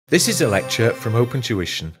This is a lecture from Open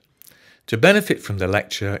Tuition. To benefit from the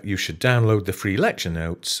lecture, you should download the free lecture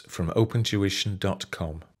notes from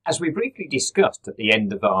opentuition.com. As we briefly discussed at the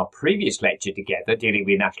end of our previous lecture together dealing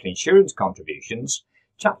with national insurance contributions,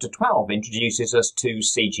 Chapter 12 introduces us to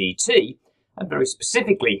CGT, and very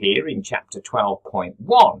specifically here in Chapter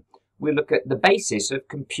 12.1, we look at the basis of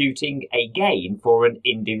computing a gain for an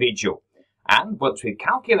individual. And once we've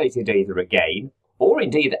calculated either a gain or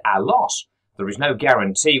indeed a loss, there is no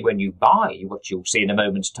guarantee when you buy what you'll see in a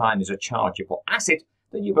moment's time as a chargeable asset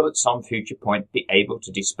that you will at some future point be able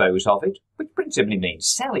to dispose of it, which principally means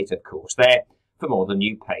sell it, of course, there for more than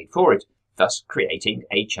you paid for it, thus creating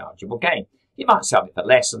a chargeable gain. You might sell it for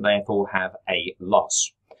less and therefore have a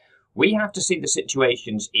loss. We have to see the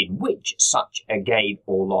situations in which such a gain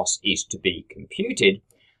or loss is to be computed,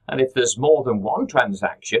 and if there's more than one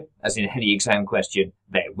transaction, as in any exam question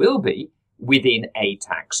there will be, within a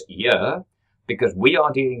tax year, because we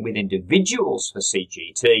are dealing with individuals for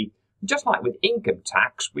CGT, just like with income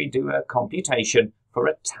tax, we do a computation for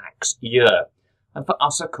a tax year. And for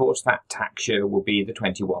us, of course, that tax year will be the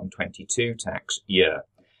 21-22 tax year.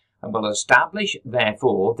 And we'll establish,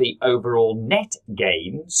 therefore, the overall net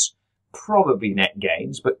gains, probably net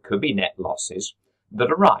gains, but could be net losses,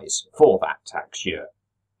 that arise for that tax year.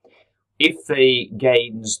 If the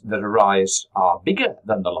gains that arise are bigger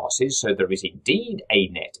than the losses, so there is indeed a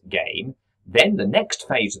net gain, then the next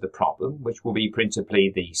phase of the problem, which will be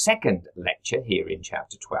principally the second lecture here in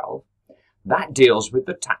Chapter 12, that deals with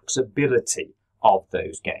the taxability of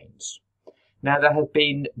those gains. Now, there have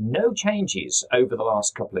been no changes over the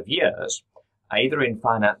last couple of years, either in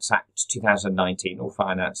Finance Act 2019 or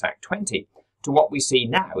Finance Act 20, to what we see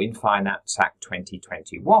now in Finance Act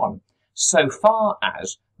 2021, so far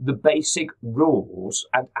as the basic rules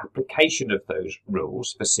and application of those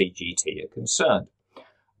rules for CGT are concerned.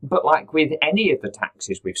 But like with any of the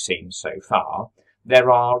taxes we've seen so far, there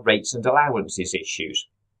are rates and allowances issues.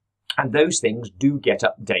 And those things do get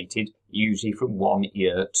updated, usually from one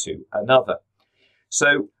year to another.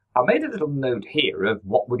 So I made a little note here of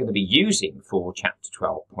what we're going to be using for Chapter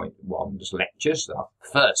 12.1's lectures, our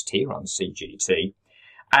first here on CGT.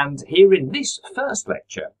 And here in this first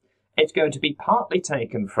lecture, it's going to be partly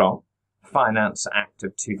taken from Finance Act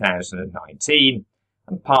of 2019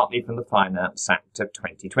 and partly from the Finance Act of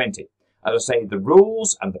 2020. As I say, the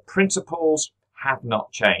rules and the principles have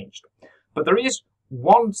not changed. But there is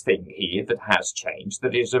one thing here that has changed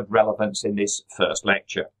that is of relevance in this first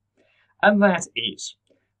lecture. And that is,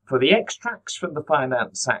 for the extracts from the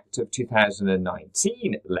Finance Act of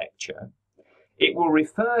 2019 lecture, it will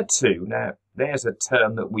refer to, now there's a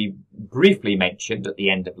term that we briefly mentioned at the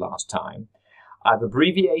end of last time. I've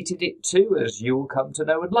abbreviated it to, as you will come to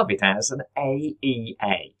know and love it as, an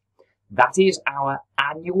AEA. That is our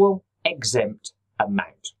annual exempt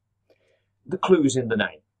amount. The clue's in the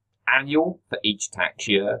name. Annual for each tax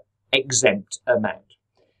year, exempt amount.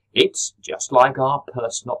 It's just like our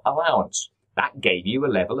personal allowance. That gave you a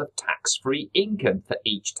level of tax-free income for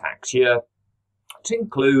each tax year to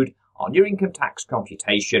include on your income tax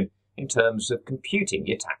computation in terms of computing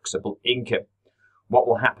your taxable income. What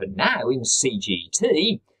will happen now in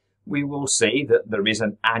CGT, we will see that there is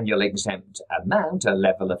an annual exempt amount, a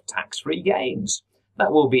level of tax-free gains,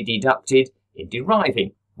 that will be deducted in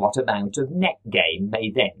deriving what amount of net gain may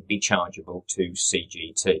then be chargeable to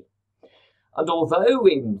CGT. And although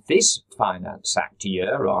in this Finance Act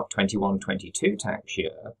year, our 21-22 tax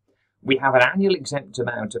year, we have an annual exempt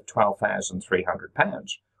amount of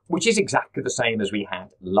 £12,300, which is exactly the same as we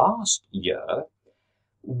had last year,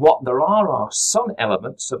 what there are some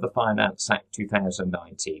elements of the Finance Act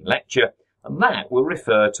 2019 lecture, and that will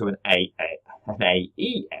refer to an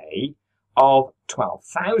AEA of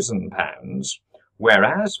 £12,000,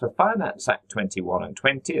 whereas for Finance Act 21 and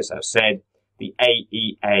 20, as I've said, the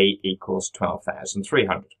AEA equals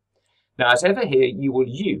 12,300. Now, as ever here, you will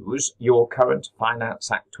use your current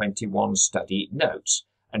Finance Act 21 study notes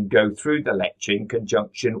and go through the lecture in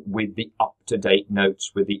conjunction with the up-to-date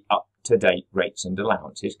notes with the up-to-date rates and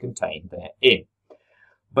allowances contained therein.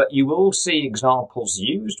 But you will see examples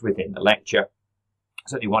used within the lecture,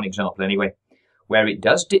 certainly one example anyway, where it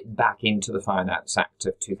does dip back into the Finance Act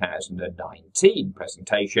of 2019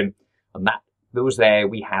 presentation, and that was there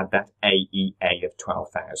we had that AEA of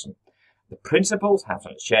 12,000. The principles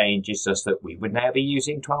haven't changed, it's just that we would now be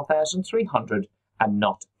using 12,300 and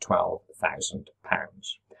not £12,000.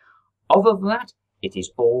 Other than that, it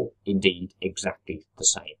is all indeed exactly the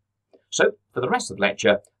same. So, for the rest of the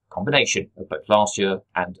lecture, combination of both last year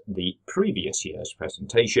and the previous year's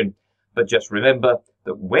presentation. But just remember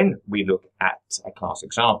that when we look at a class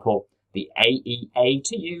example, the AEA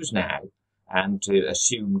to use now and to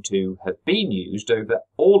assume to have been used over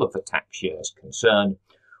all of the tax years concerned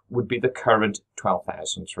would be the current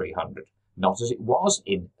 £12,300, not as it was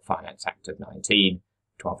in Finance Act of 19,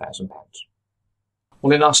 £12,000.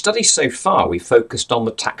 Well, in our study so far, we focused on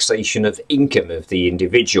the taxation of income of the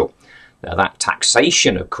individual. Now, that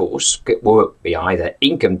taxation, of course, will be either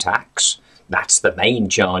income tax, that's the main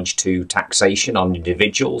charge to taxation on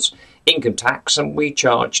individuals, income tax, and we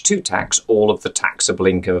charge to tax all of the taxable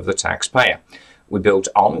income of the taxpayer. We built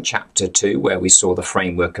on Chapter 2, where we saw the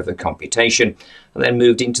framework of the computation, and then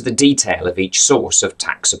moved into the detail of each source of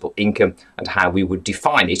taxable income and how we would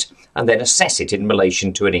define it, and then assess it in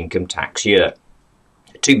relation to an income tax year.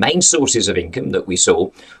 Two main sources of income that we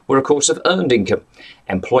saw were, of course, of earned income,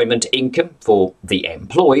 employment income for the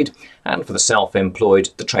employed, and for the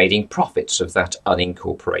self-employed, the trading profits of that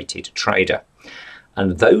unincorporated trader.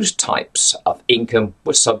 And those types of income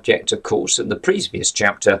were subject, of course, in the previous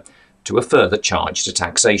chapter to a further charge to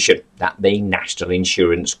taxation, that being national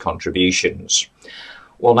insurance contributions.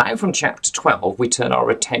 Well, now from Chapter 12, we turn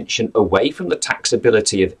our attention away from the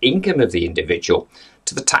taxability of income of the individual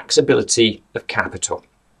to the taxability of capital.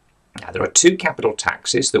 Now, there are two capital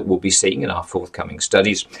taxes that we'll be seeing in our forthcoming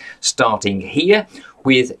studies, starting here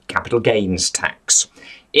with capital gains tax.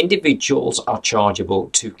 Individuals are chargeable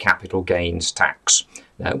to capital gains tax.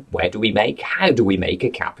 Now, how do we make a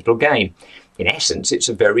capital gain? In essence, it's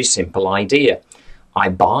a very simple idea. I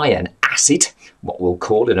buy an asset, what we'll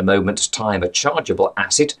call in a moment's time a chargeable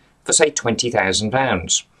asset, for say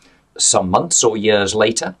 £20,000. Some months or years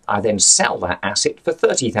later, I then sell that asset for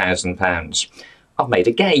 £30,000. I've made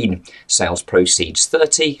a gain. Sales proceeds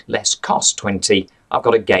 30, less cost 20. I've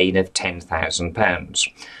got a gain of £10,000.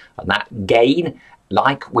 And that gain,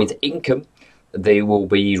 like with income, they will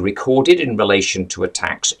be recorded in relation to a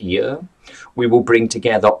tax year. We will bring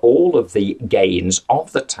together all of the gains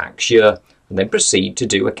of the tax year and then proceed to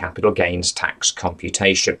do a capital gains tax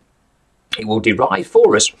computation. It will derive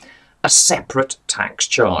for us a separate tax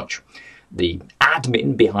charge. The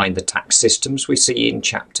admin behind the tax systems we see in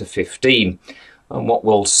Chapter 15. And what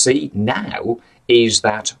we'll see now is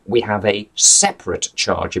that we have a separate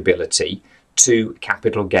chargeability to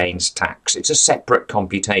capital gains tax. It's a separate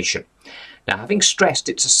computation. Now, having stressed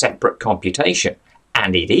it's a separate computation,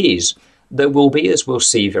 and it is, there will be, as we'll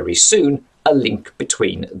see very soon, a link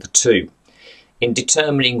between the two. In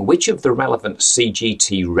determining which of the relevant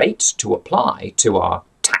CGT rates to apply to our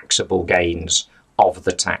taxable gains of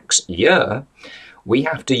the tax year, we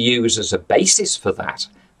have to use as a basis for that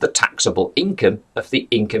the taxable income of the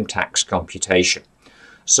income tax computation.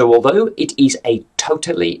 So although it is a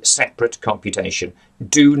totally separate computation,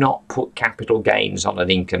 do not put capital gains on an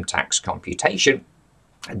income tax computation.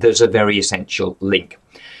 There's a very essential link,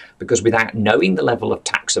 because without knowing the level of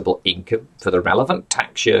taxable income for the relevant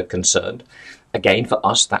tax year concerned, again for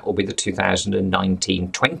us that will be the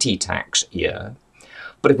 2019-20 tax year,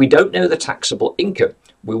 but if we don't know the taxable income,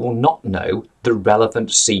 we will not know the relevant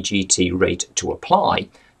CGT rate to apply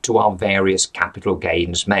to our various capital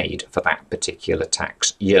gains made for that particular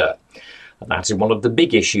tax year. And that is one of the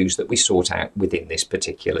big issues that we sort out within this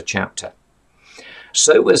particular chapter.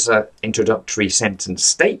 So, as an introductory sentence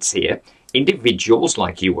states here, individuals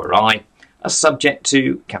like you or I are subject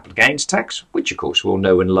to capital gains tax, which of course we'll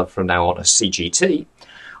know and love from now on as CGT,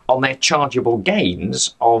 on their chargeable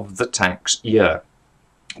gains of the tax year.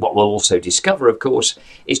 What we'll also discover, of course,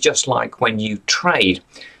 is just like when you trade,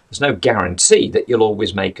 there's no guarantee that you'll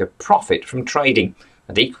always make a profit from trading.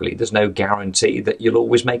 And equally, there's no guarantee that you'll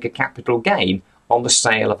always make a capital gain on the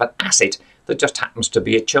sale of an asset that just happens to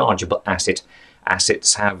be a chargeable asset.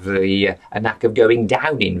 Assets have a knack of going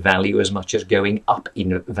down in value as much as going up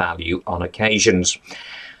in value on occasions.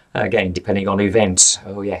 Again, depending on events.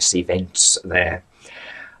 Oh yes, events there.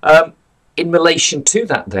 In relation to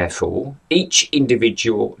that, therefore, each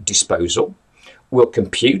individual disposal will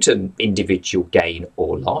compute an individual gain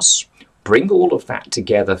or loss, bring all of that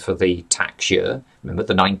together for the tax year. Remember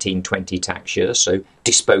the 1920 tax year, so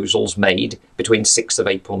disposals made between 6th of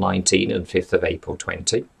April 19 and 5th of April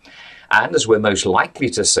 20. And as we're most likely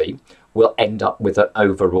to see, we'll end up with an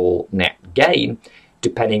overall net gain.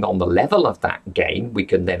 Depending on the level of that gain, we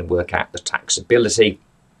can then work out the taxability,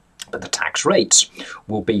 but the tax rates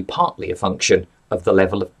will be partly a function of the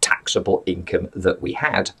level of taxable income that we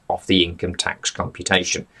had off the income tax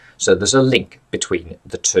computation. So there's a link between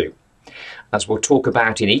the two. As we'll talk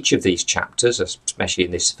about in each of these chapters, especially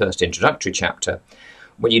in this first introductory chapter,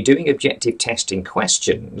 when you're doing objective testing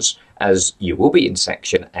questions, as you will be in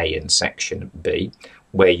Section A and Section B,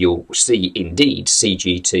 where you'll see indeed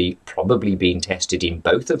CGT probably being tested in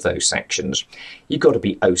both of those sections, you've got to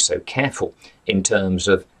be oh so careful in terms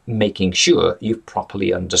of making sure you've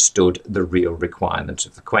properly understood the real requirements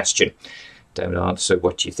of the question. Don't answer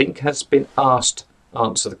what you think has been asked,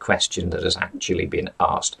 answer the question that has actually been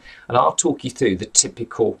asked. And I'll talk you through the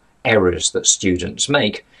typical errors that students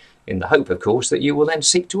make, in the hope, of course, that you will then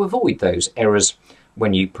seek to avoid those errors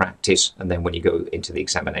when you practice and then when you go into the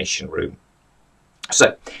examination room.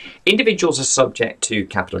 So, individuals are subject to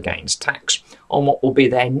capital gains tax on what will be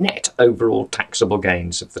their net overall taxable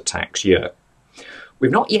gains of the tax year.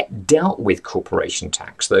 We've not yet dealt with corporation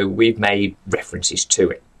tax, though we've made references to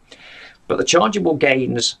it. But the chargeable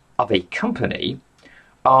gains of a company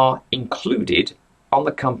are included on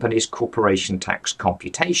the company's corporation tax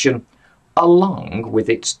computation along with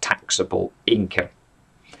its taxable income.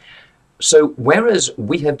 So whereas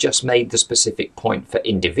we have just made the specific point for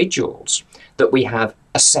individuals that we have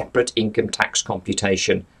a separate income tax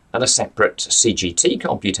computation and a separate CGT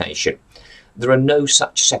computation, there are no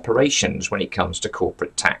such separations when it comes to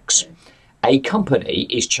corporate tax. A company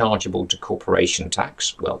is chargeable to corporation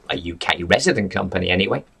tax, well, a UK resident company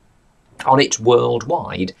anyway, on its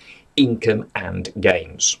worldwide income and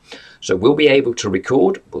gains. So we'll be able to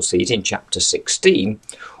record, we'll see it in chapter 16,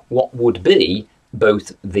 what would be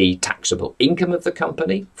both the taxable income of the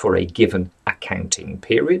company for a given accounting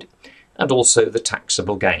period and also the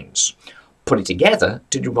taxable gains. Put it together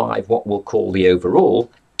to derive what we'll call the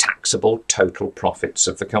overall taxable total profits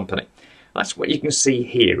of the company. That's what you can see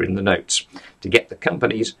here in the notes, to get the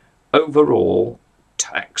company's overall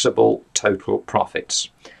taxable total profits.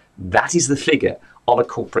 That is the figure on a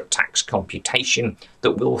corporate tax computation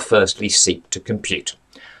that we'll firstly seek to compute.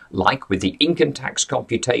 Like with the income tax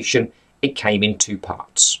computation, it came in two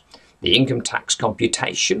parts. The income tax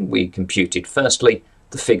computation, we computed firstly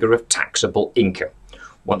the figure of taxable income.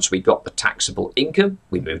 Once we got the taxable income,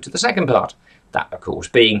 we moved to the second part. That, of course,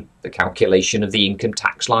 being the calculation of the income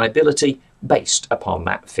tax liability based upon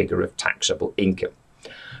that figure of taxable income.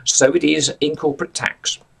 So it is in corporate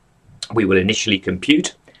tax. We will initially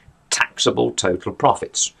compute taxable total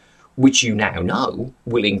profits, which you now know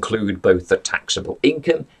will include both the taxable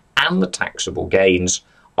income and the taxable gains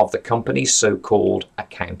of the company's so-called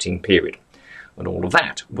accounting period. And all of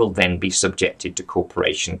that will then be subjected to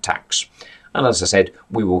corporation tax. And as I said,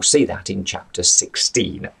 we will see that in chapter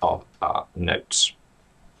 16 of our notes.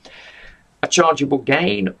 A chargeable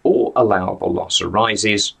gain or allowable loss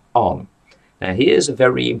arises on. Now here's a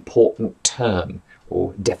very important term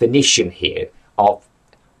or definition here of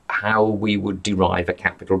how we would derive a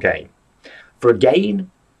capital gain. For a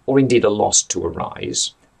gain or indeed a loss to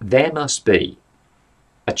arise, there must be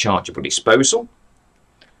a chargeable disposal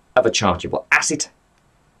of a chargeable asset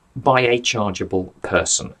by a chargeable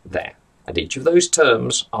person there. And each of those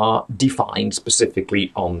terms are defined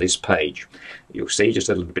specifically on this page. You'll see just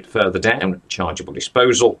a little bit further down, chargeable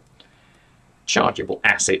disposal, chargeable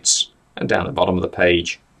assets, and down the bottom of the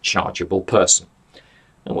page, chargeable person.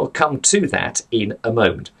 And we'll come to that in a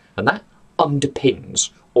moment. And that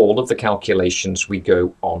underpins all of the calculations we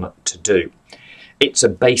go on to do. It's a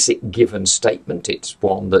basic given statement. It's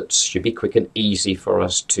one that should be quick and easy for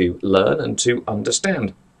us to learn and to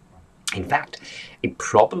understand. In fact, it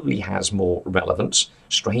probably has more relevance,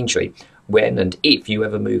 strangely, when and if you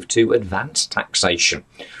ever move to advanced taxation,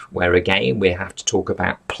 where again we have to talk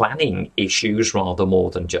about planning issues rather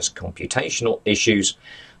more than just computational issues,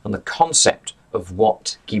 and the concept of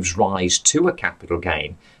what gives rise to a capital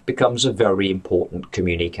gain becomes a very important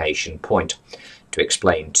communication point to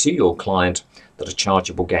explain to your client that a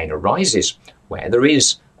chargeable gain arises where there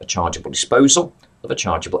is a chargeable disposal of a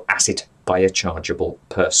chargeable asset by a chargeable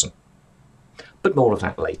person. But more of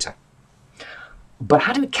that later. But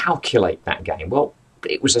how do we calculate that gain? Well,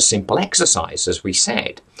 it was a simple exercise, as we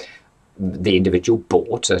said. The individual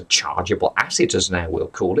bought a chargeable asset, as now we'll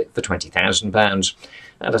call it, for £20,000,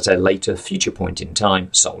 and at a later future point in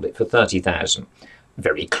time sold it for £30,000.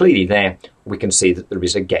 Very clearly there we can see that there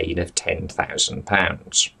is a gain of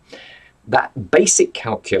 £10,000. That basic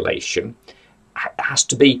calculation has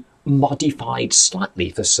to be modified slightly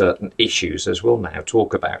for certain issues, as we'll now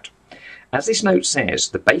talk about. As this note says,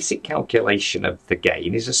 the basic calculation of the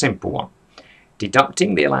gain is a simple one,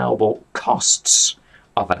 deducting the allowable costs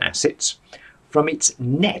of an asset from its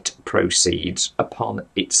net proceeds upon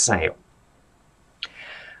its sale.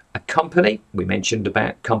 A company, we mentioned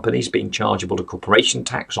about companies being chargeable to corporation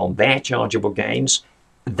tax on their chargeable gains.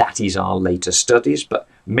 That is our later studies, but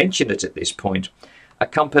mention it at this point. A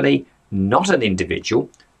company, not an individual,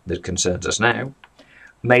 that concerns us now,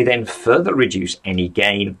 may then further reduce any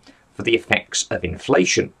gain for the effects of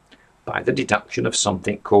inflation by the deduction of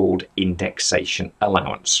something called indexation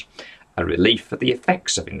allowance, a relief for the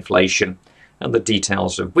effects of inflation, and the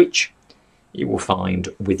details of which you will find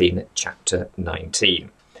within Chapter 19.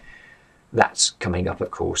 That's coming up,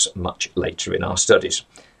 of course, much later in our studies.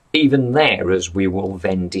 Even there, as we will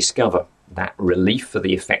then discover, that relief for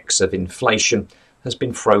the effects of inflation has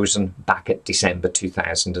been frozen back at December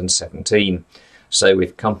 2017. So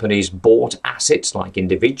if companies bought assets like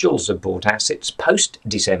individuals have bought assets post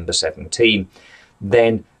December 17,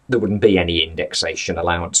 then there wouldn't be any indexation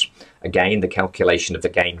allowance. Again, the calculation of the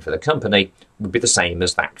gain for the company would be the same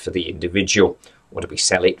as that for the individual. What do we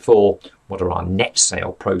sell it for? What are our net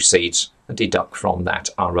sale proceeds? And deduct from that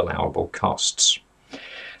our allowable costs.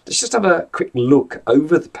 Let's just have a quick look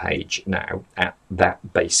over the page now at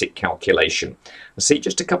that basic calculation and see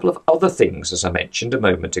just a couple of other things, as I mentioned a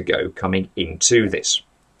moment ago, coming into this.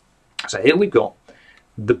 So here we've got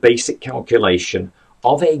the basic calculation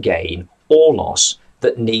of a gain or loss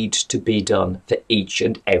that needs to be done for each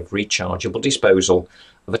and every chargeable disposal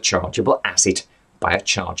of a chargeable asset by a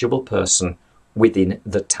chargeable person within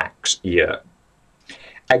the tax year.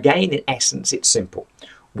 Again, in essence, it's simple.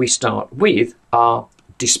 We start with our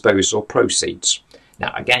disposal proceeds.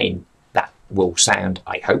 Now, again, that will sound,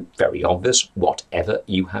 I hope, very obvious, whatever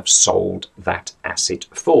you have sold that asset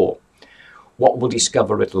for. What we'll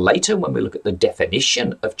discover a little later when we look at the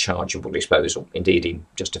definition of chargeable disposal, indeed in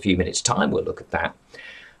just a few minutes' time we'll look at that,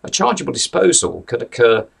 a chargeable disposal could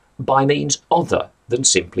occur by means other than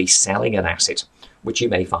simply selling an asset, which you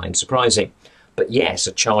may find surprising. But yes,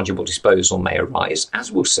 a chargeable disposal may arise,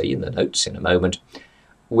 as we'll see in the notes in a moment,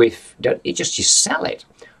 with don't you just sell it,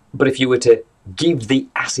 but if you were to give the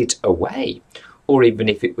asset away, or even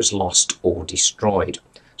if it was lost or destroyed.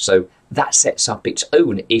 So that sets up its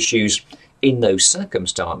own issues. In those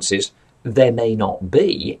circumstances, there may not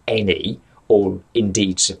be any or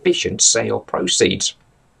indeed sufficient sale proceeds.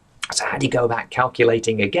 So how do you go about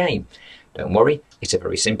calculating a gain? Don't worry, it's a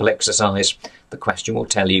very simple exercise. The question will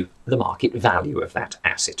tell you the market value of that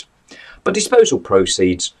asset. But disposal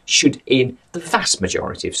proceeds should, in the vast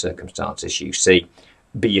majority of circumstances you see,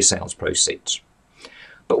 be your sales proceeds.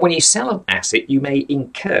 But when you sell an asset, you may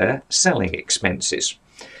incur selling expenses.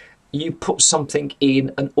 You put something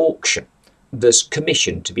in an auction. There's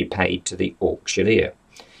commission to be paid to the auctioneer.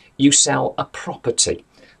 You sell a property.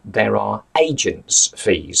 There are agents'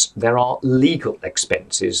 fees. There are legal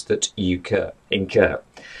expenses that you incur.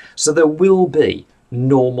 So there will be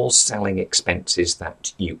normal selling expenses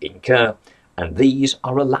that you incur, and these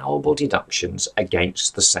are allowable deductions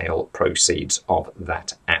against the sale proceeds of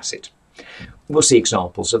that asset. We'll see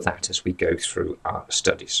examples of that as we go through our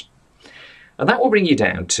studies. And that will bring you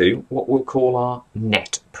down to what we'll call our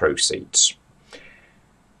net proceeds.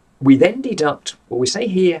 We then deduct what we say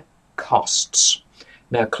here, costs.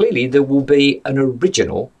 Now clearly there will be an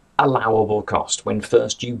original allowable cost when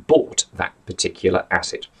first you bought that particular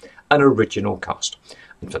asset, an original cost.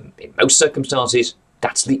 And in most circumstances,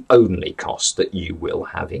 that's the only cost that you will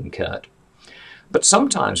have incurred. But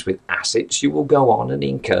sometimes with assets, you will go on and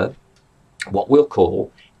incur what we'll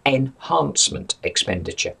call enhancement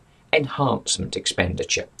expenditure. Enhancement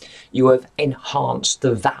expenditure. You have enhanced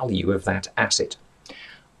the value of that asset.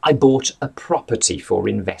 I bought a property for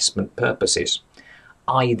investment purposes.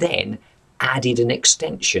 I then added an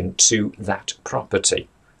extension to that property,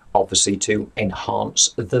 obviously to enhance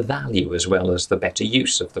the value as well as the better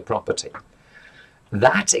use of the property.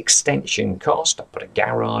 That extension cost, I put a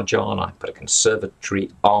garage on, I put a conservatory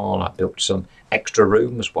on, I built some extra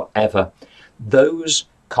rooms, whatever. Those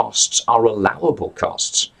costs are allowable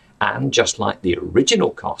costs, and just like the original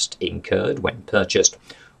cost incurred when purchased,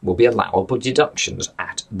 will be allowable deductions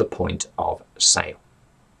at the point of sale.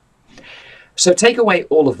 So take away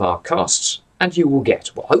all of our costs and you will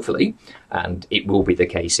get, well, hopefully, and it will be the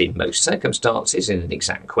case in most circumstances in an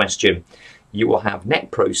exam question, you will have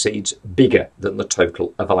net proceeds bigger than the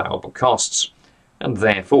total of allowable costs, and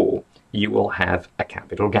therefore you will have a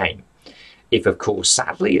capital gain. If, of course,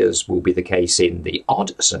 sadly, as will be the case in the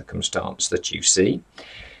odd circumstance that you see,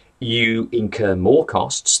 you incur more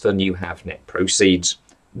costs than you have net proceeds,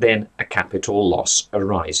 then a capital loss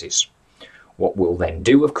arises. What we'll then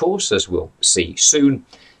do, of course, as we'll see soon,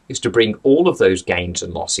 is to bring all of those gains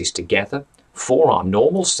and losses together for our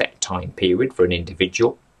normal set time period for an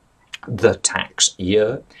individual, the tax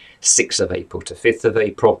year, 6th of April to 5th of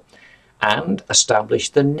April, and establish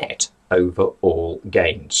the net over all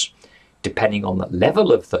gains. Depending on the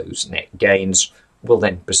level of those net gains, we'll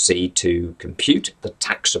then proceed to compute the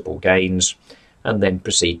taxable gains and then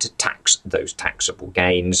proceed to tax those taxable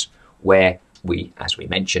gains, where we, as we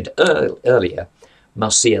mentioned earlier,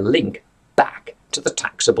 must see a link back to the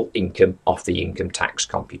taxable income of the income tax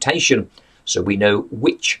computation, so we know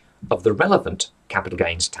which of the relevant capital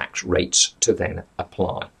gains tax rates to then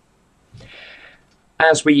apply.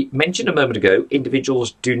 As we mentioned a moment ago,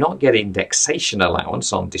 individuals do not get indexation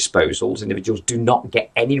allowance on disposals. Individuals do not get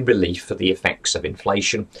any relief for the effects of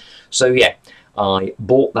inflation. So yeah, I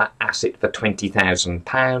bought that asset for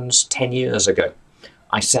 £20,000 10 years ago.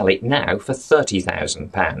 I sell it now for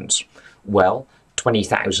 £30,000. Well,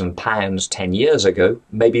 £20,000 10 years ago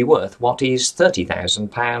may be worth what is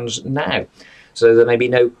 £30,000 now. So there may be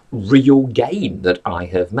no real gain that I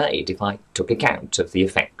have made if I took account of the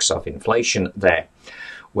effects of inflation there.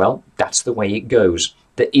 Well, that's the way it goes.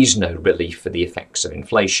 There is no relief for the effects of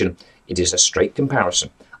inflation. It is a straight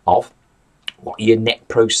comparison of what are your net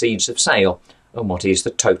proceeds of sale and what is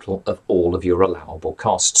the total of all of your allowable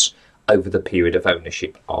costs over the period of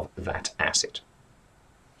ownership of that asset.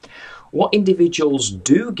 What individuals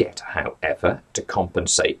do get, however, to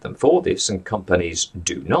compensate them for this, and companies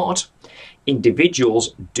do not,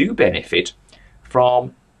 individuals do benefit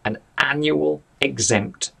from an annual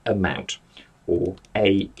exempt amount, or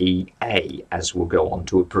AEA, as we'll go on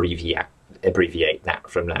to abbreviate that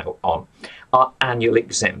from now on. Our annual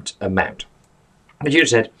exempt amount, as you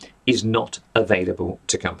said, is not available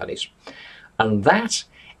to companies. And that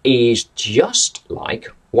is just like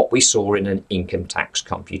what we saw in an income tax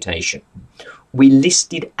computation. We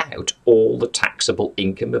listed out all the taxable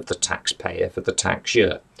income of the taxpayer for the tax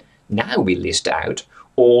year. Now we list out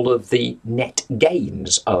all of the net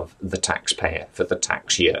gains of the taxpayer for the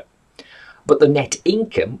tax year. But the net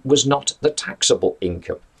income was not the taxable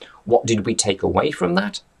income. What did we take away from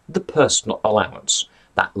that? The personal allowance,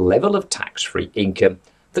 that level of tax-free income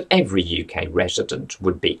that every UK resident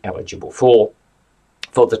would be eligible for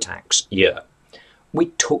the tax year. We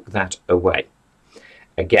took that away.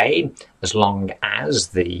 Again, as long as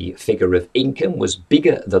the figure of income was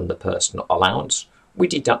bigger than the personal allowance, we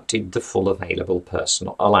deducted the full available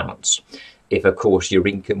personal allowance. If, of course, your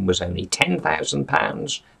income was only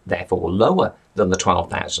 £10,000, therefore lower than the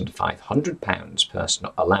 £12,500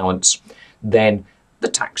 personal allowance, then the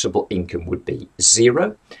taxable income would be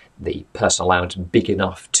zero. The personal allowance big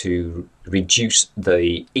enough to reduce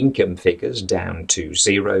the income figures down to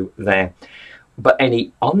zero there, but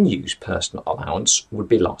any unused personal allowance would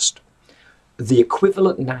be lost. The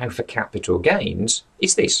equivalent now for capital gains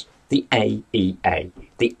is this, the AEA,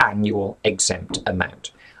 the annual exempt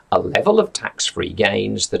amount, a level of tax-free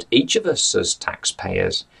gains that each of us as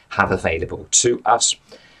taxpayers have available to us,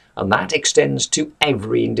 and that extends to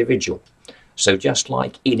every individual. So just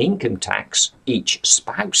like in income tax, each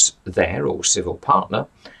spouse there or civil partner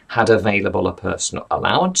had available a personal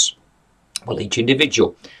allowance, well, each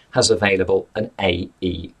individual has available an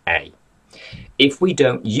AEA. If we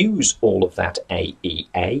don't use all of that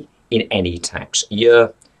AEA in any tax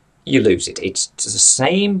year, you lose it. It's the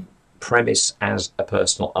same premise as a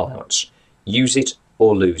personal allowance. Use it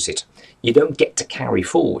or lose it. You don't get to carry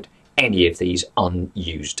forward any of these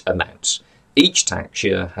unused amounts. Each tax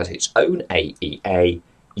year has its own AEA.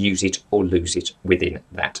 Use it or lose it within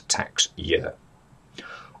that tax year.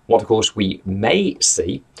 What, of course, we may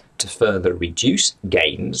see to further reduce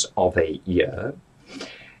gains of a year,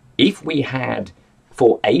 if we had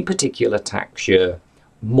for a particular tax year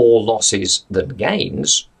more losses than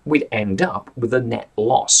gains, we'd end up with a net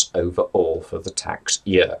loss overall for the tax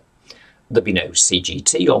year. There'd be no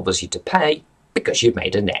CGT obviously to pay because you've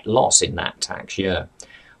made a net loss in that tax year.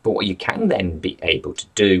 But what you can then be able to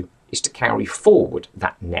do is to carry forward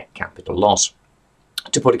that net capital loss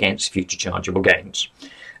to put against future chargeable gains.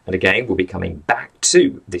 And again, we'll be coming back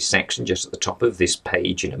to this section just at the top of this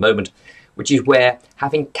page in a moment, which is where,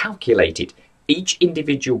 having calculated each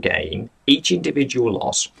individual gain, each individual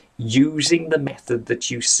loss, using the method that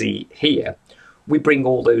you see here, we bring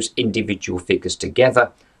all those individual figures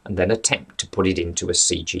together and then attempt to put it into a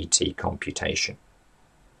CGT computation.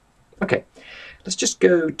 Okay, let's just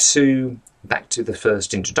go back to the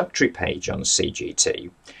first introductory page on CGT,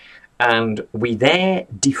 and we there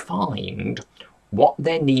defined what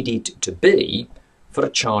there needed to be for a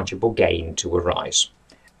chargeable gain to arise.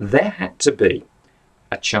 There had to be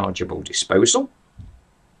a chargeable disposal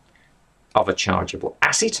of a chargeable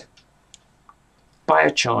asset by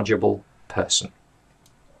a chargeable person.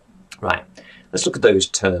 Right, let's look at those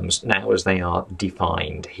terms now as they are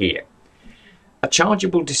defined here. A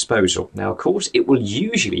chargeable disposal. Now, of course, it will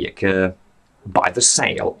usually occur by the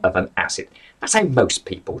sale of an asset. That's how most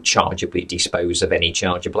people chargeably dispose of any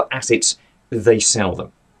chargeable assets. They sell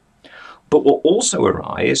them. But will also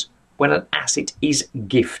arise when an asset is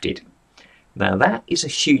gifted. Now, that is a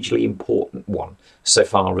hugely important one so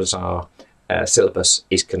far as our syllabus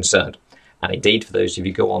is concerned. And indeed, for those of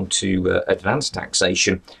you who go on to advanced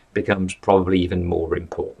taxation, becomes probably even more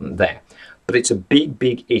important there. But it's a big,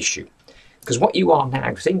 big issue. Because what you are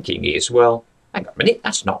now thinking is, well, hang on a minute,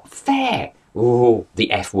 that's not fair. Oh,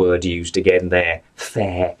 the F word used again there,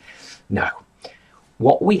 fair. No.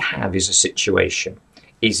 What we have is a situation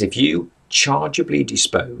is if you chargeably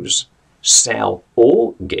dispose, sell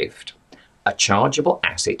or gift a chargeable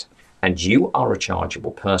asset and you are a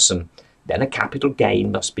chargeable person, then a capital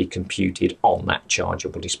gain must be computed on that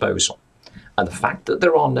chargeable disposal. And the fact that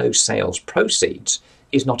there are no sales proceeds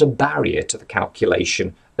is not a barrier to the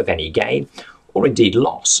calculation of any gain or indeed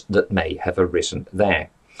loss that may have arisen there.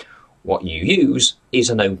 What you use is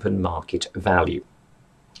an open market value.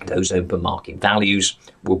 Those open market values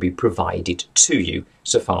will be provided to you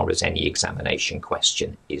so far as any examination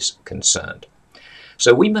question is concerned.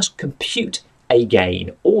 So we must compute a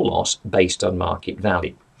gain or loss based on market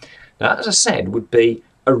value. Now, as I said, would be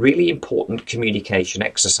a really important communication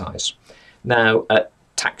exercise. Now, at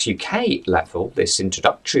Tax UK level, this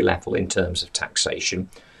introductory level in terms of taxation,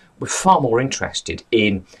 we're far more interested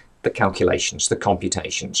in the calculations, the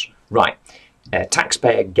computations. Right, a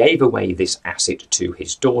taxpayer gave away this asset to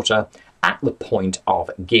his daughter. At the point of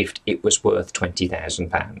gift, it was worth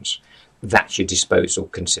 £20,000. That's your disposal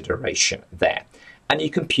consideration there. And you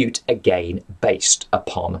compute a gain based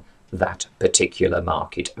upon that particular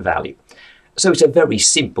market value. So it's a very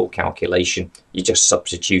simple calculation. You're just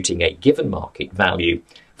substituting a given market value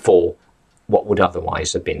for what would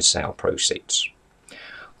otherwise have been sale proceeds.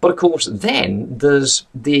 But of course, then there's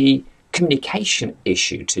the communication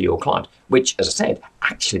issue to your client, which, as I said,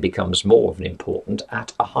 actually becomes more of an important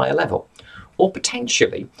at a higher level. Or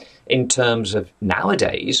potentially, in terms of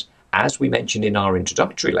nowadays, as we mentioned in our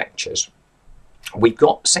introductory lectures, we've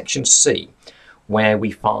got section C, where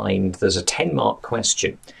we find there's a 10-mark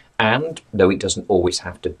question. And though it doesn't always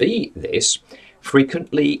have to be this,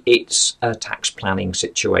 frequently it's a tax planning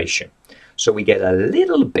situation. So we get a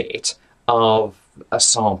little bit of a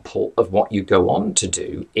sample of what you go on to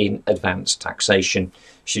do in advanced taxation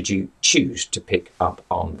should you choose to pick up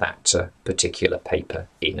on that particular paper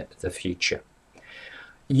in the future.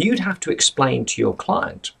 You'd have to explain to your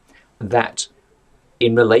client that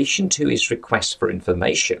in relation to his request for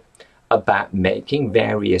information about making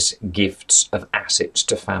various gifts of assets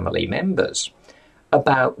to family members,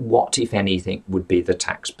 about what, if anything, would be the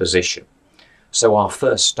tax position. So our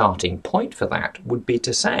first starting point for that would be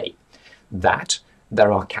to say that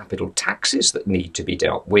there are capital taxes that need to be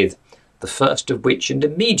dealt with, the first of which and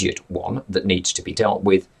immediate one that needs to be dealt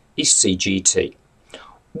with is CGT.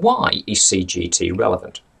 Why is CGT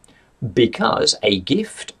relevant? Because a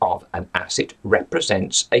gift of an asset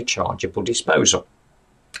represents a chargeable disposal.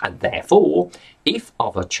 And therefore, if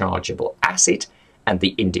of a chargeable asset and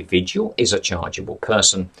the individual is a chargeable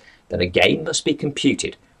person, then a gain must be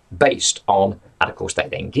computed based on, and of course they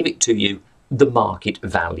then give it to you, the market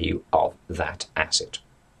value of that asset.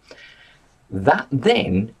 That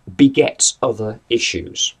then begets other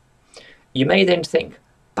issues. You may then think,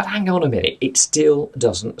 but hang on a minute, it still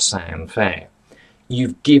doesn't sound fair.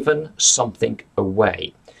 You've given something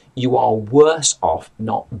away. You are worse off,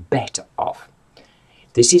 not better off.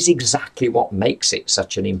 This is exactly what makes it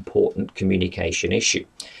such an important communication issue,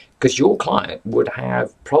 because your client would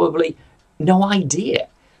have probably no idea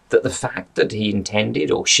that the fact that he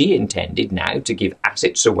intended or she intended now to give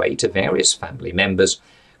assets away to various family members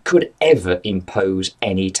could ever impose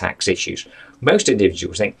any tax issues. Most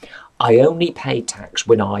individuals think, I only pay tax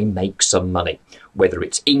when I make some money, whether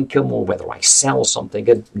it's income or whether I sell something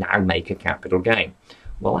and now make a capital gain.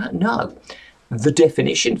 Well, no. The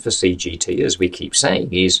definition for CGT, as we keep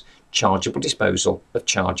saying, is chargeable disposal of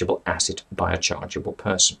chargeable asset by a chargeable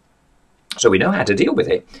person. So we know how to deal with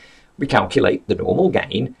it. We calculate the normal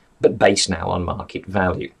gain, but based now on market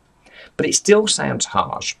value. But it still sounds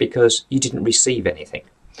harsh because you didn't receive anything.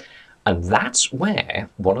 And that's where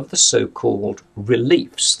one of the so-called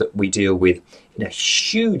reliefs that we deal with in a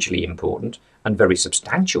hugely important and very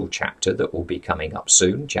substantial chapter that will be coming up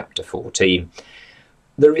soon, chapter 14,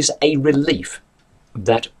 there is a relief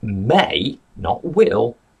that may, not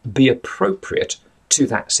will, be appropriate to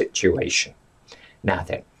that situation. Now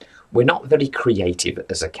then, we're not very creative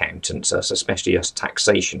as accountants, especially us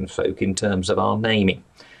taxation folk, in terms of our naming.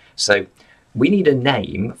 So we need a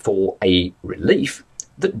name for a relief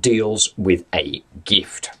that deals with a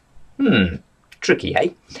gift. Tricky, eh?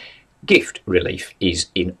 Gift relief is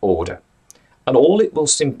in order. And all it will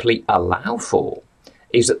simply allow for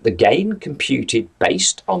is that the gain computed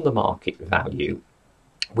based on the market value,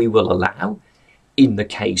 we will allow, in the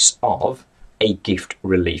case of a gift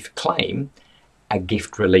relief claim, a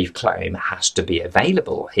gift relief claim has to be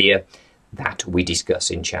available here, that we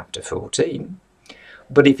discuss in chapter 14.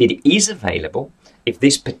 But if it is available, if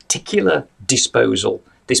this particular disposal,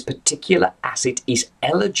 this particular asset is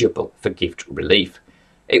eligible for gift relief,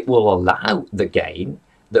 it will allow the gain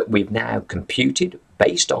that we've now computed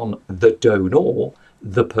based on the donor,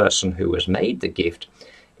 the person who has made the gift.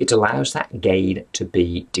 It allows that gain to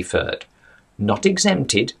be deferred, not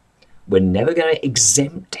exempted. We're never going to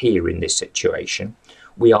exempt here in this situation.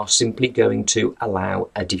 We are simply going to allow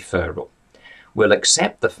a deferral. We'll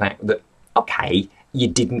accept the fact that, okay, you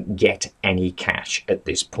didn't get any cash at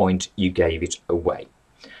this point, you gave it away.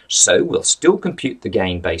 So we'll still compute the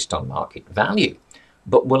gain based on market value,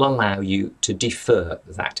 but we'll allow you to defer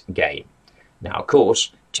that gain. Now, of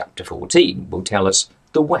course, Chapter 14 will tell us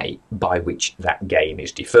the way by which that gain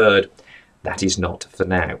is deferred. That is not for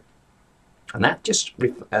now. And that just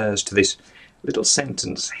refers to this little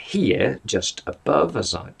sentence here just above,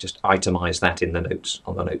 as I just itemise that in the notes,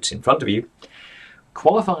 on the notes in front of you.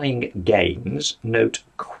 Qualifying gains, note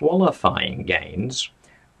qualifying gains,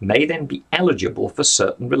 may then be eligible for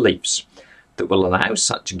certain reliefs that will allow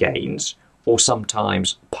such gains, or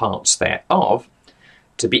sometimes parts thereof,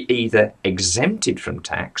 to be either exempted from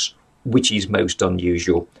tax, which is most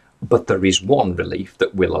unusual, but there is one relief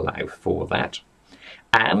that will allow for that,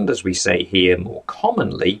 and, as we say here more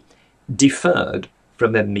commonly, deferred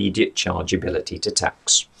from immediate chargeability to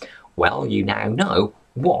tax. Well, you now know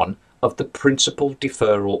one of the principal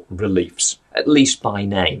deferral reliefs, at least by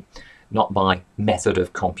name, not by method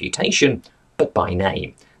of computation, but by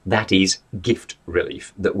name. That is gift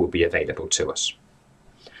relief that will be available to us.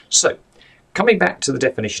 So, coming back to the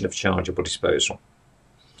definition of chargeable disposal,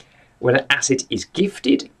 when an asset is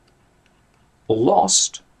gifted,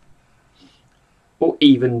 lost, or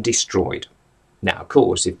even destroyed. Now, of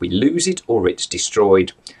course, if we lose it or it's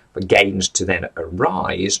destroyed, for gains to then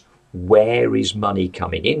arise, where is money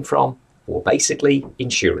coming in from? Well, basically,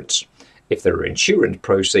 insurance. If there are insurance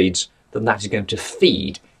proceeds, then that is going to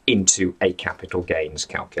feed into a capital gains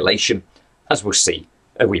calculation, as we'll see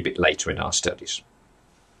a wee bit later in our studies.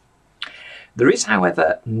 There is,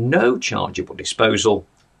 however, no chargeable disposal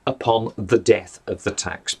upon the death of the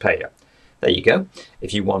taxpayer. There you go.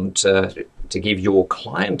 If you want to give your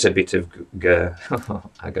client a bit of, I'm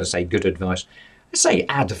going to say good advice, let's say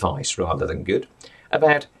advice rather than good,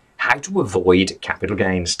 about how to avoid capital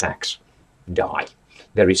gains tax, die.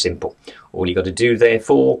 Very simple. All you've got to do,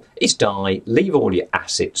 therefore, is die, leave all your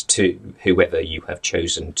assets to whoever you have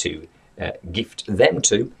chosen to gift them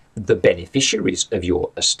to, the beneficiaries of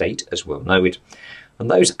your estate, as we'll know it,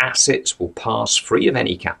 and those assets will pass free of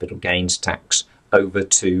any capital gains tax over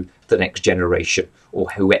to the next generation, or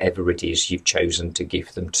whoever it is you've chosen to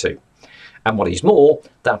give them to. And what is more,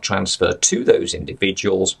 they'll transfer to those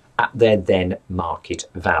individuals at their then market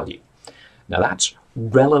value. Now that's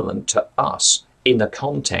relevant to us in the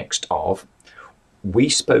context of, we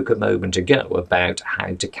spoke a moment ago about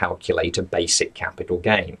how to calculate a basic capital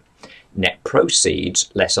gain. Net proceeds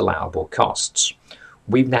less allowable costs.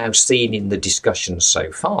 We've now seen in the discussion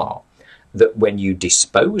so far that when you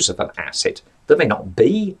dispose of an asset, there may not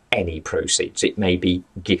be any proceeds. It may be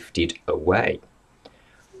gifted away.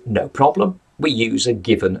 No problem. We use a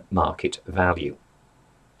given market value.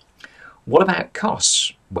 What about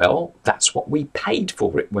costs? Well, that's what we paid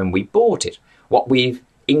for it when we bought it, what we've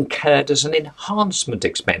incurred as an enhancement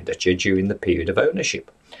expenditure during the period of ownership.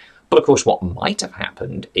 But of course, what might have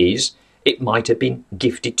happened is it might have been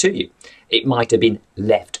gifted to you. It might have been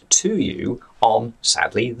left to you on,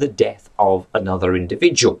 sadly, the death of another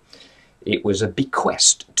individual. It was a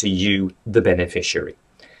bequest to you, the beneficiary,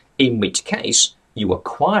 in which case you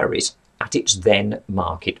acquire it at its then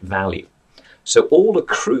market value. So all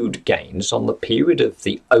accrued gains on the period of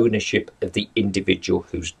the ownership of the individual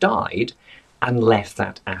who's died and left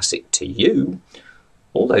that asset to you,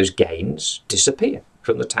 all those gains disappear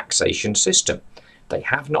from the taxation system. They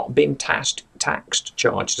have not been taxed,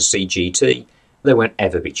 charged to CGT. They won't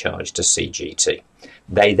ever be charged to CGT.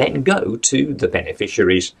 They then go to the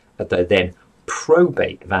beneficiaries at their then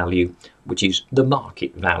probate value, which is the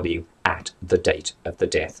market value at the date of the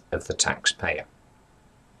death of the taxpayer.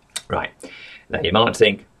 Right, now you might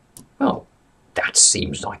think, well, that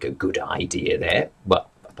seems like a good idea there, well,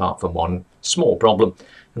 apart from one small problem,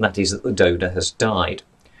 and that is that the donor has died.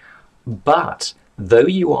 But though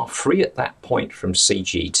you are free at that point from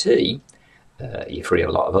CGT, you're free of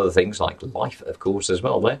a lot of other things like life, of course, as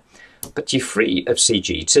well there, but you're free of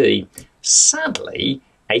CGT. Sadly,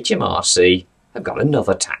 HMRC have got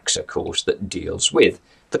another tax, of course, that deals with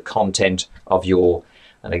the content of your,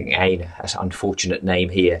 and again, an unfortunate name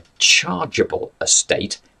here, chargeable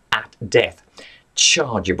estate at death.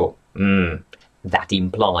 Chargeable, that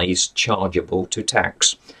implies chargeable to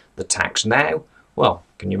tax. The tax now, well,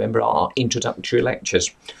 can you remember our introductory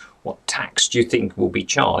lectures? What tax do you think will be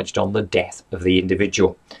charged on the death of the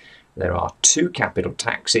individual? There are two capital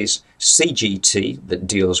taxes, CGT that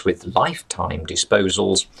deals with lifetime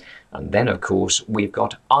disposals, and then of course we've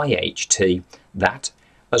got IHT that,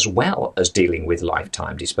 as well as dealing with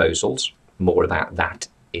lifetime disposals, more about that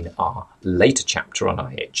in our later chapter on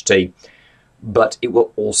IHT, but it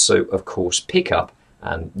will also of course pick up,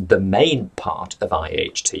 and the main part of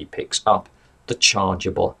IHT picks up, the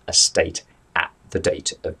chargeable estate at the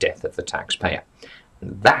date of death of the taxpayer.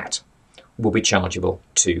 And that will be chargeable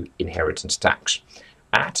to inheritance tax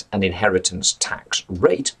at an inheritance tax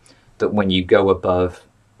rate that, when you go above,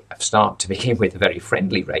 start to begin with a very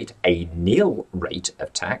friendly rate, a nil rate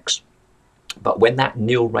of tax, but when that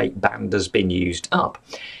nil rate band has been used up,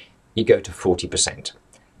 you go to 40%.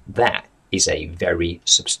 That is a very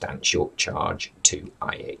substantial charge to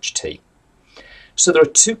IHT. So there are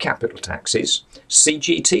two capital taxes,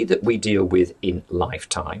 CGT that we deal with in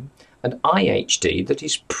lifetime, and IHT that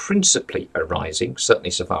is principally arising, certainly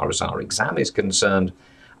so far as our exam is concerned,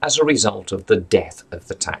 as a result of the death of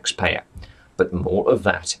the taxpayer. But more of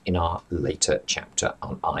that in our later chapter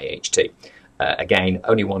on IHT. Again,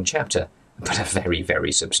 only one chapter, but a very,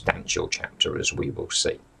 very substantial chapter, as we will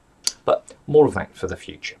see. But more of that for the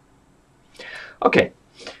future. Okay,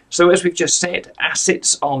 so as we've just said,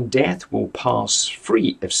 assets on death will pass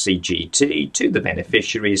free of CGT to the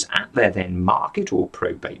beneficiaries at their then market or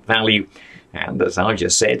probate value. And as I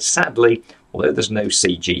just said, sadly, although there's no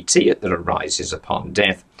CGT that arises upon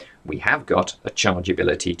death, we have got a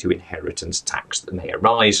chargeability to inheritance tax that may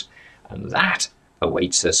arise, and that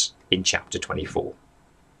awaits us in chapter 24.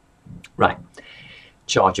 Right,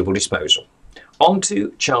 chargeable disposal. On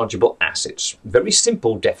to chargeable assets. Very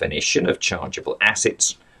simple definition of chargeable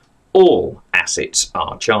assets. All assets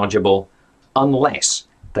are chargeable unless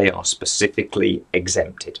they are specifically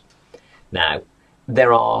exempted. Now,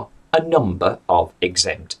 there are a number of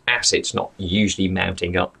exempt assets, not usually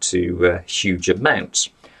mounting up to huge amounts.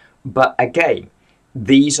 But again,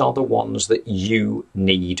 these are the ones that you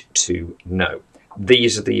need to know.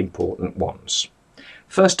 These are the important ones.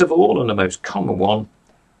 First of all, and the most common one,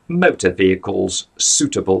 motor vehicles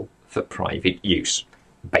suitable for private use.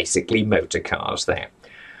 Basically motor cars there.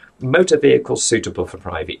 Motor vehicles suitable for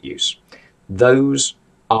private use. Those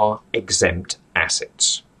are exempt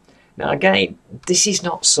assets. Now again, this is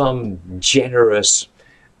not some generous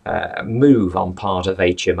move on part of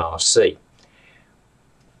HMRC.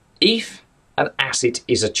 If an asset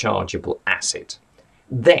is a chargeable asset,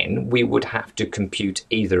 then we would have to compute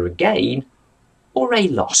either a gain or a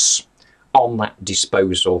loss on that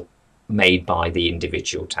disposal made by the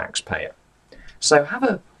individual taxpayer. So have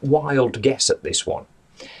a wild guess at this one.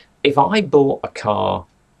 If I bought a car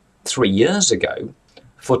 3 years ago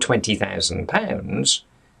for £20,000,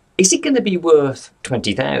 is it going to be worth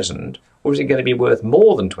 £20,000 or is it going to be worth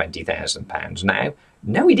more than £20,000 now?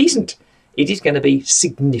 No, it isn't. It is going to be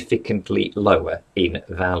significantly lower in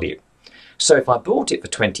value. So if I bought it for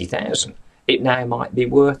 £20,000, it now might be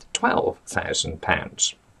worth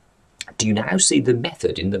 £12,000. Do you now see the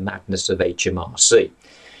method in the madness of HMRC?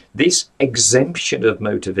 This exemption of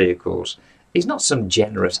motor vehicles is not some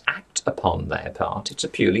generous act upon their part, it's a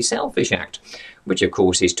purely selfish act, which of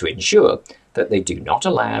course is to ensure that they do not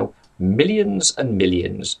allow millions and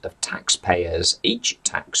millions of taxpayers each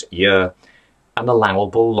tax year an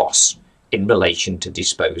allowable loss in relation to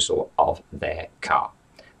disposal of their car.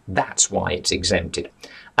 That's why it's exempted.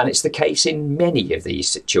 And it's the case in many of these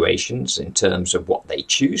situations in terms of what they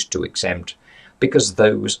choose to exempt, because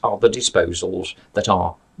those are the disposals that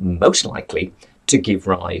are most likely to give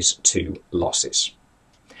rise to losses.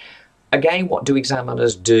 Again, what do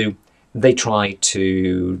examiners do? They try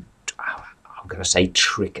to, I'm going to say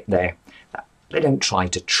trick there. They don't try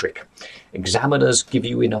to trick. Examiners give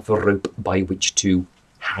you enough rope by which to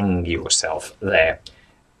hang yourself there.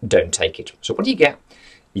 Don't take it. So what do you get?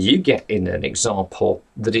 You get in an example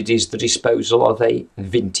that it is the disposal of a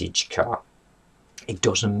vintage car. It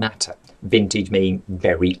doesn't matter. Vintage mean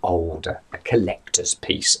very old, a collector's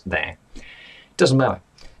piece there. It doesn't matter.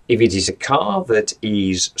 If it is a car that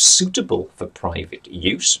is suitable for private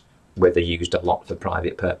use, whether used a lot for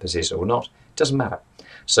private purposes or not, it doesn't matter.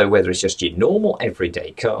 So whether it's just your normal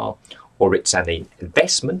everyday car or it's an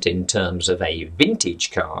investment in terms of a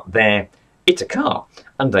vintage car there, it's a car,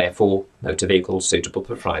 and therefore motor vehicles suitable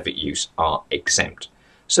for private use are exempt.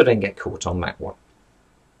 So don't get caught on that one.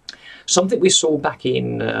 Something we saw back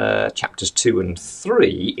in chapters 2 and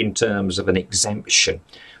 3 in terms of an exemption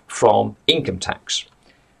from income tax.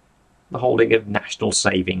 The holding of national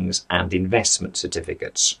savings and investment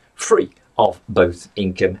certificates, free of both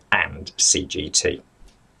income and CGT.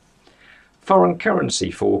 Foreign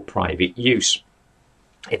currency for private use.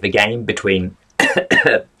 If again between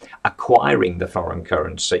acquiring the foreign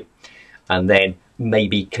currency and then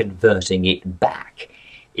maybe converting it back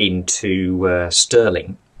into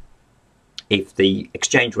sterling, if the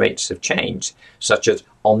exchange rates have changed, such as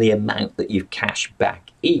on the amount that you've cashed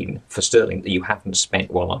back in for sterling that you haven't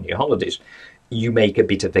spent while on your holidays, you make a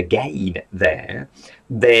bit of a gain there,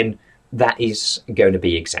 then that is going to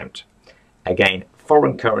be exempt. Again,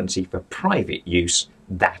 foreign currency for private use,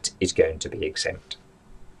 that is going to be exempt.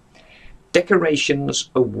 Decorations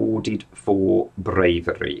awarded for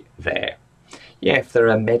bravery there. Yeah, if there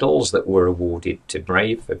are medals that were awarded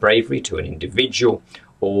for bravery to an individual,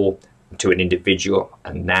 or to an individual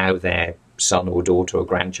and now their son or daughter or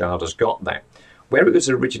grandchild has got that, where it was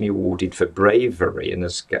originally awarded for bravery and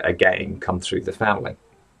has again come through the family,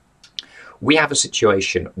 we have a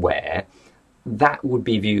situation where that would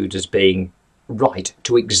be viewed as being right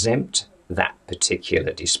to exempt that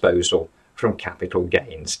particular disposal from capital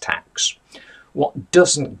gains tax. What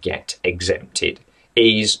doesn't get exempted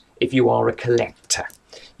is if you are a collector.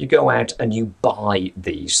 You go out and you buy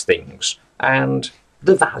these things and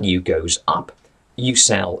the value goes up. You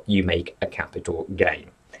sell, you make a capital gain.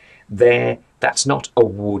 There, that's not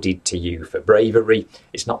awarded to you for bravery.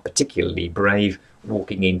 It's not particularly brave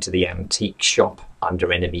walking into the antique shop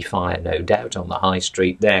under enemy fire, no doubt, on the high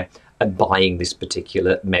street there and buying this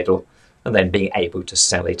particular medal and then being able to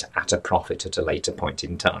sell it at a profit at a later point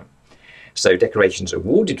in time. So decorations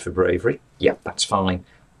awarded for bravery, yep, that's fine.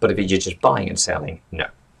 But if you're just buying and selling, no.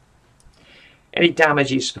 Any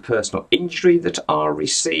damages for personal injury that are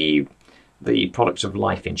received, the products of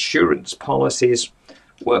life insurance policies,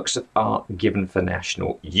 works of art given for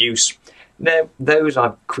national use. Now, those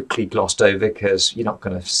I've quickly glossed over because you're not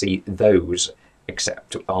going to see those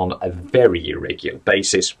except on a very irregular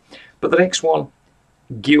basis. But the next one,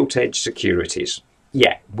 gilt-edged securities.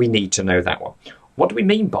 Yeah, we need to know that one. What do we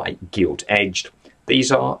mean by gilt-edged?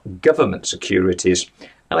 These are government securities,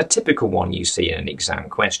 and a typical one you see in an exam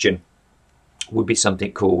question would be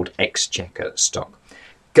something called exchequer stock.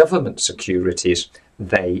 Government securities,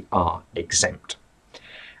 they are exempt.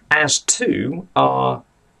 As to are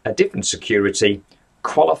a different security,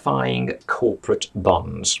 qualifying corporate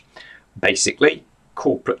bonds. Basically,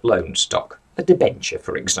 corporate loan stock. A debenture,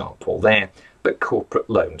 for example, there, but corporate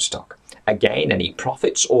loan stock. Again, any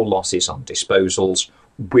profits or losses on disposals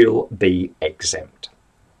will be exempt.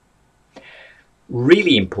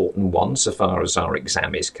 Really important one so far as our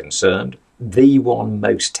exam is concerned, the one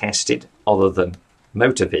most tested other than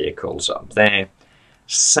motor vehicles up there,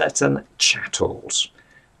 certain chattels.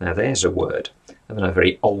 Now there's a word, and a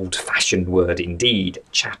very old-fashioned word indeed,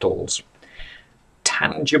 chattels.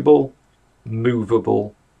 Tangible,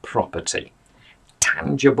 movable property.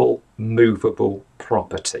 Tangible, movable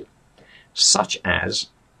property, such as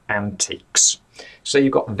antiques. So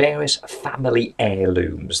you've got various family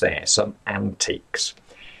heirlooms there, some antiques.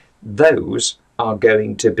 Those are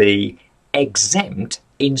going to be exempt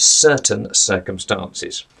in certain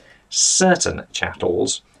circumstances. Certain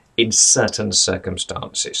chattels in certain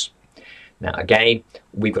circumstances. Now again,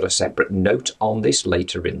 we've got a separate note on this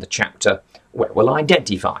later in the chapter where we'll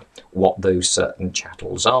identify what those certain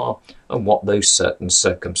chattels are and what those certain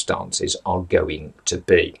circumstances are going to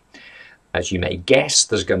be. As you may guess,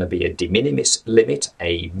 there's going to be a de minimis limit,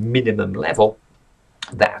 a minimum level,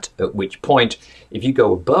 that at which point, if you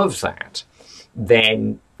go above that,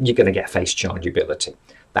 then you're going to get face chargeability.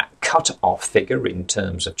 That cut-off figure in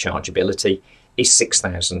terms of chargeability is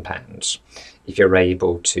 £6,000. If you're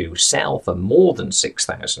able to sell for more than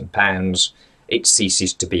 £6,000, it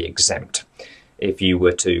ceases to be exempt. If you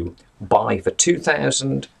were to buy for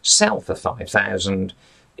 £2,000, sell for £5,000,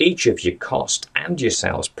 each of your cost and your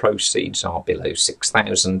sales proceeds are below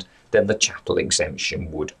 £6,000, then the chattel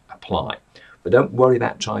exemption would apply. But don't worry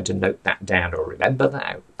about trying to note that down or remember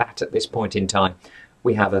that at this point in time.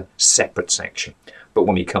 We have a separate section. But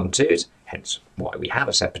when we come to it, hence why we have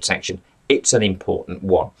a separate section, it's an important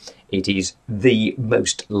one. It is the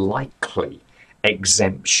most likely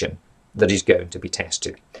exemption that is going to be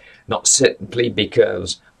tested. Not simply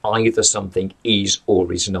because either something is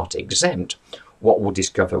or is not exempt. What we'll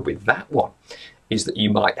discover with that one is that you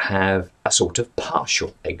might have a sort of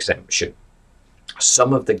partial exemption.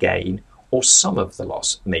 Some of the gain or some of the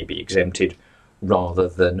loss may be exempted rather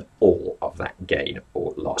than all of that gain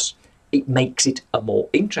or loss. It makes it a more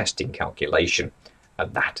interesting calculation,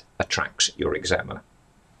 and that attracts your examiner.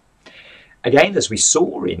 Again, as we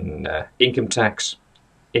saw in income tax,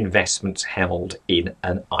 investments held in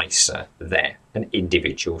an ISA there, an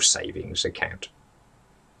individual savings account.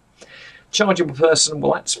 Chargeable person,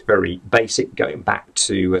 well, that's very basic, going back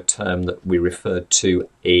to a term that we referred to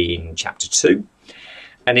in Chapter 2.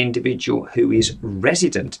 An individual who is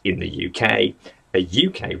resident in the UK, a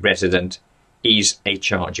UK resident, is a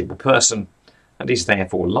chargeable person and is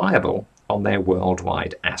therefore liable on their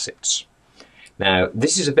worldwide assets. Now,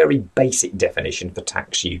 this is a very basic definition for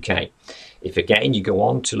Tax UK. If again you go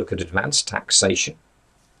on to look at advanced taxation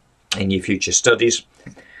in your future studies,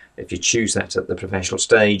 if you choose that at the professional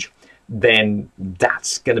stage, then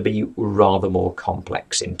that's going to be rather more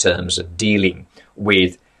complex in terms of dealing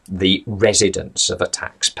with the residence of a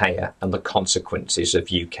taxpayer and the consequences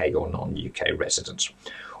of UK or non-UK residence.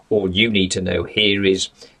 All you need to know here is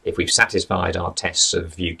if we've satisfied our tests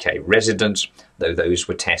of UK residence, though those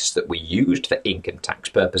were tests that we used for income tax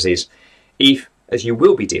purposes, if, as you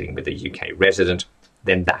will be dealing with a UK resident,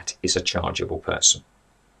 then that is a chargeable person.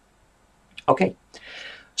 Okay,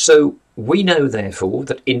 so we know therefore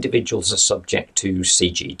that individuals are subject to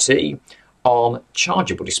CGT on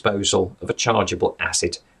chargeable disposal of a chargeable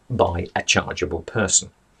asset by a chargeable person.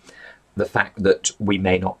 The fact that we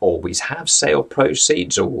may not always have sale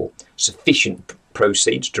proceeds or sufficient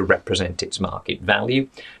proceeds to represent its market value,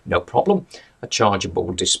 no problem. A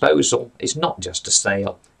chargeable disposal is not just a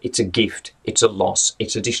sale, it's a gift, it's a loss,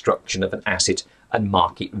 it's a destruction of an asset, and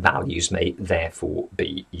market values may therefore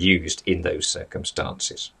be used in those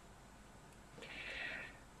circumstances.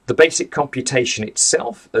 The basic computation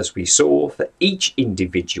itself, as we saw, for each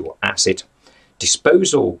individual asset,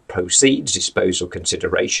 disposal proceeds, disposal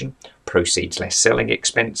consideration, proceeds less selling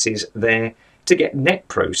expenses there, to get net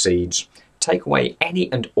proceeds, take away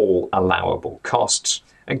any and all allowable costs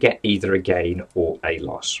and get either a gain or a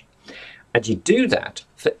loss. And you do that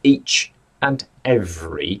for each and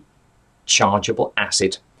every chargeable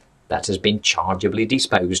asset that has been chargeably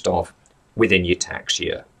disposed of within your tax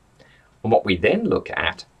year. And what we then look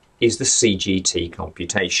at is the CGT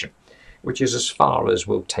computation, which is as far as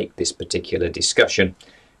we'll take this particular discussion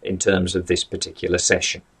in terms of this particular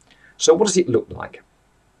session. So what does it look like?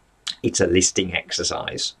 It's a listing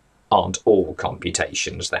exercise. Aren't all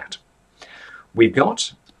computations that? We've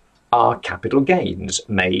got our capital gains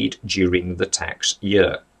made during the tax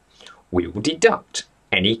year. We will deduct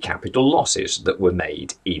any capital losses that were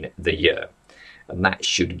made in the year. And that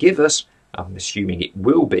should give us, I'm assuming it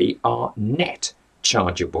will be, our net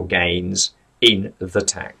chargeable gains in the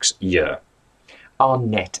tax year. Our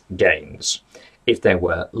net gains. If there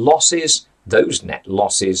were losses, those net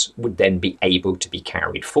losses would then be able to be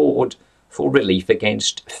carried forward for relief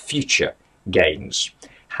against future gains.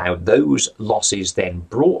 How those losses then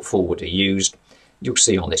brought forward are used, you'll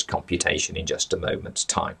see on this computation in just a moment's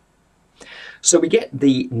time. So we get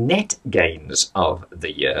the net gains of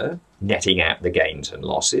the year, netting out the gains and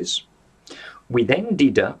losses. We then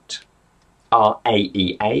deduct our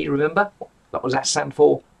AEA, remember? What does that stand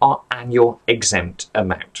for? Our annual exempt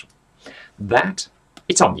amount. That,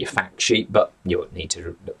 it's on your fact sheet, but you'll need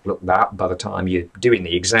to look that up by the time you're doing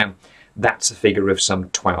the exam. That's a figure of some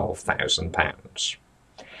 £12,000.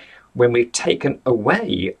 When we've taken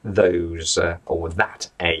away those, or that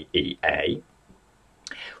AEA,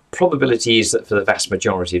 probability is that for the vast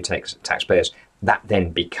majority of taxpayers, that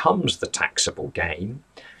then becomes the taxable gain.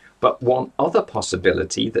 But one other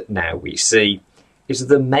possibility that now we see is that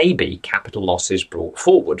there may be capital losses brought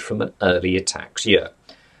forward from an earlier tax year.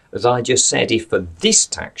 As I just said, if for this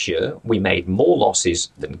tax year we made more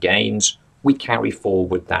losses than gains, we carry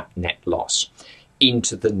forward that net loss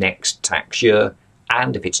into the next tax year,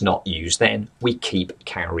 and if it's not used then, we keep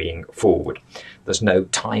carrying forward. There's no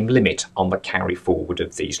time limit on the carry forward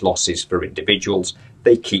of these losses for individuals.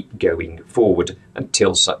 They keep going forward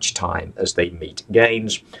until such time as they meet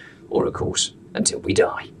gains, or of course, until we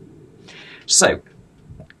die. So,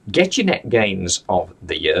 get your net gains of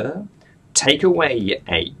the year, take away your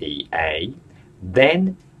AEA,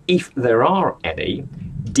 then, if there are any,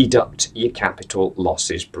 deduct your capital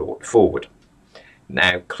losses brought forward.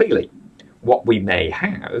 Now, clearly, what we may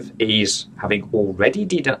have is, having already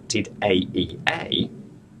deducted AEA,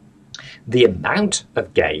 the amount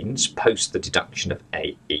of gains post the deduction of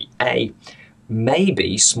AEA may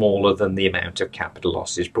be smaller than the amount of capital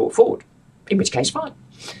losses brought forward, in which case fine.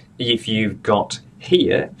 If you've got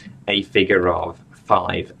here a figure of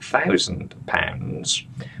 £5,000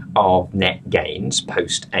 of net gains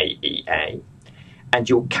post AEA, and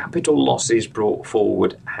your capital losses brought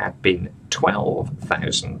forward had been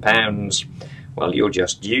 £12,000, well, you'll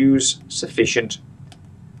just use sufficient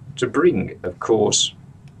to bring, of course,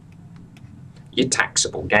 your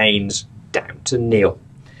taxable gains down to nil.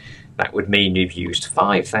 That would mean you've used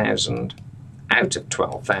 5,000 out of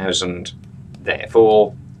 12,000,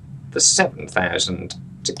 therefore the 7,000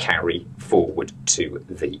 to carry forward to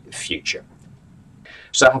the future.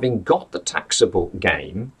 So having got the taxable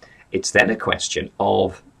gain, it's then a question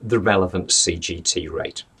of the relevant CGT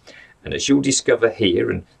rate. And as you'll discover here,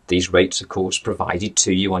 and these rates of course provided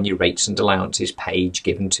to you on your rates and allowances page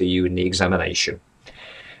given to you in the examination,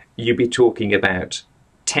 you'll be talking about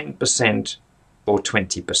 10% or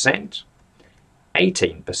 20%,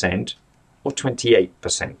 18% or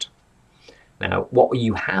 28%. Now what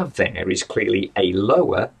you have there is clearly a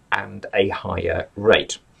lower and a higher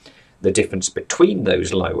rate. The difference between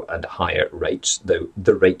those low and higher rates, though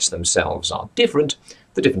the rates themselves are different,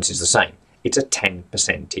 the difference is the same. It's a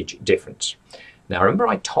 10% difference. Now remember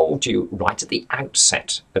I told you right at the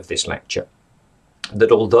outset of this lecture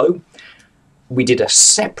that although we did a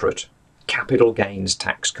separate capital gains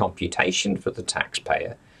tax computation for the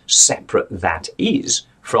taxpayer, separate that is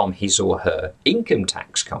from his or her income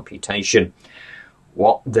tax computation,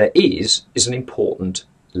 what there is an important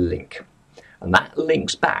link. And that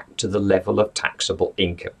links back to the level of taxable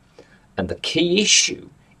income. And the key issue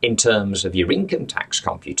in terms of your income tax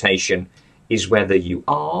computation is whether you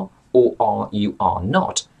are or you are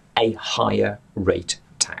not a higher rate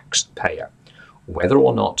taxpayer. Whether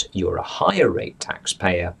or not you're a higher rate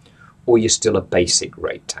taxpayer or you're still a basic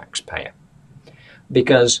rate taxpayer.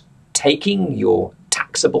 Because taking your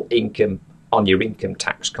taxable income on your income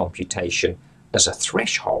tax computation as a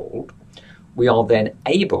threshold, we are then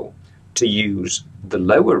able to use the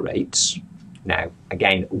lower rates. Now,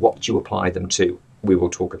 again, what you apply them to, we will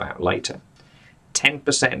talk about later.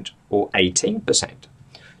 10% or 18%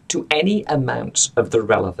 to any amounts of the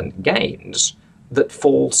relevant gains that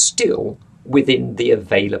fall still within the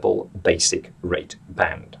available basic rate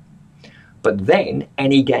band. But then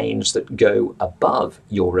any gains that go above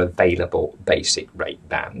your available basic rate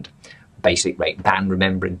band,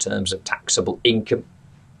 remember in terms of taxable income,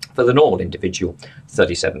 for the normal individual,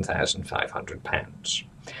 £37,500.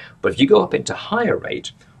 But if you go up into higher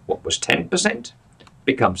rate, what was 10%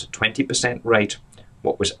 becomes a 20% rate,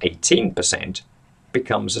 what was 18%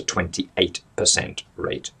 becomes a 28%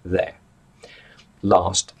 rate there.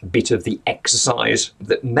 Last bit of the exercise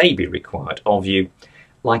that may be required of you,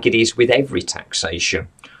 like it is with every taxation,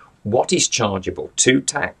 what is chargeable to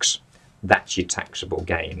tax? That's your taxable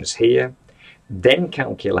gains here. Then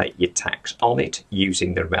calculate your tax on it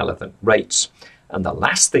using the relevant rates. And the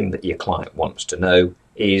last thing that your client wants to know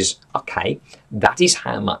is, okay, that is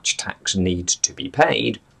how much tax needs to be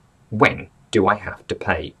paid. When do I have to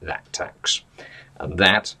pay that tax? And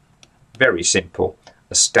that, very simple,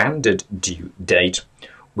 a standard due date,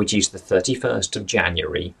 which is the 31st of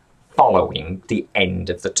January following the end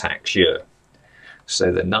of the tax year. So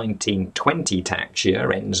the 1920 tax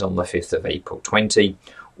year ends on the 5th of April 20.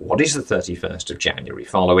 What is the 31st of January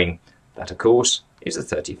following? That, of course, is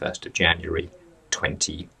the 31st of January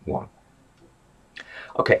 21.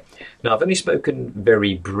 Okay, now I've only spoken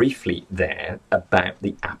very briefly there about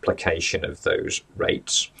the application of those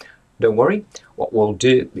rates. Don't worry, what we'll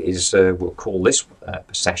do is we'll call this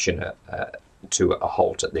session to a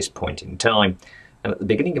halt at this point in time. And at the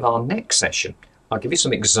beginning of our next session, I'll give you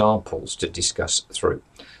some examples to discuss through.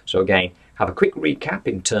 So again, have a quick recap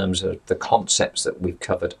in terms of the concepts that we've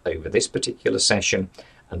covered over this particular session,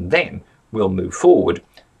 and then we'll move forward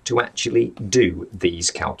to actually do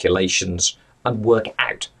these calculations and work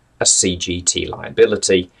out a CGT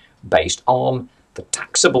liability based on the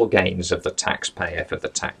taxable gains of the taxpayer for the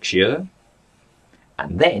tax year,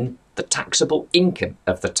 and then the taxable income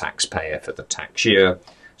of the taxpayer for the tax year,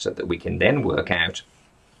 so that we can then work out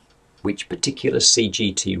which particular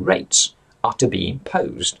CGT rates are to be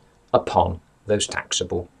imposed upon those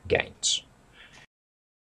taxable gains.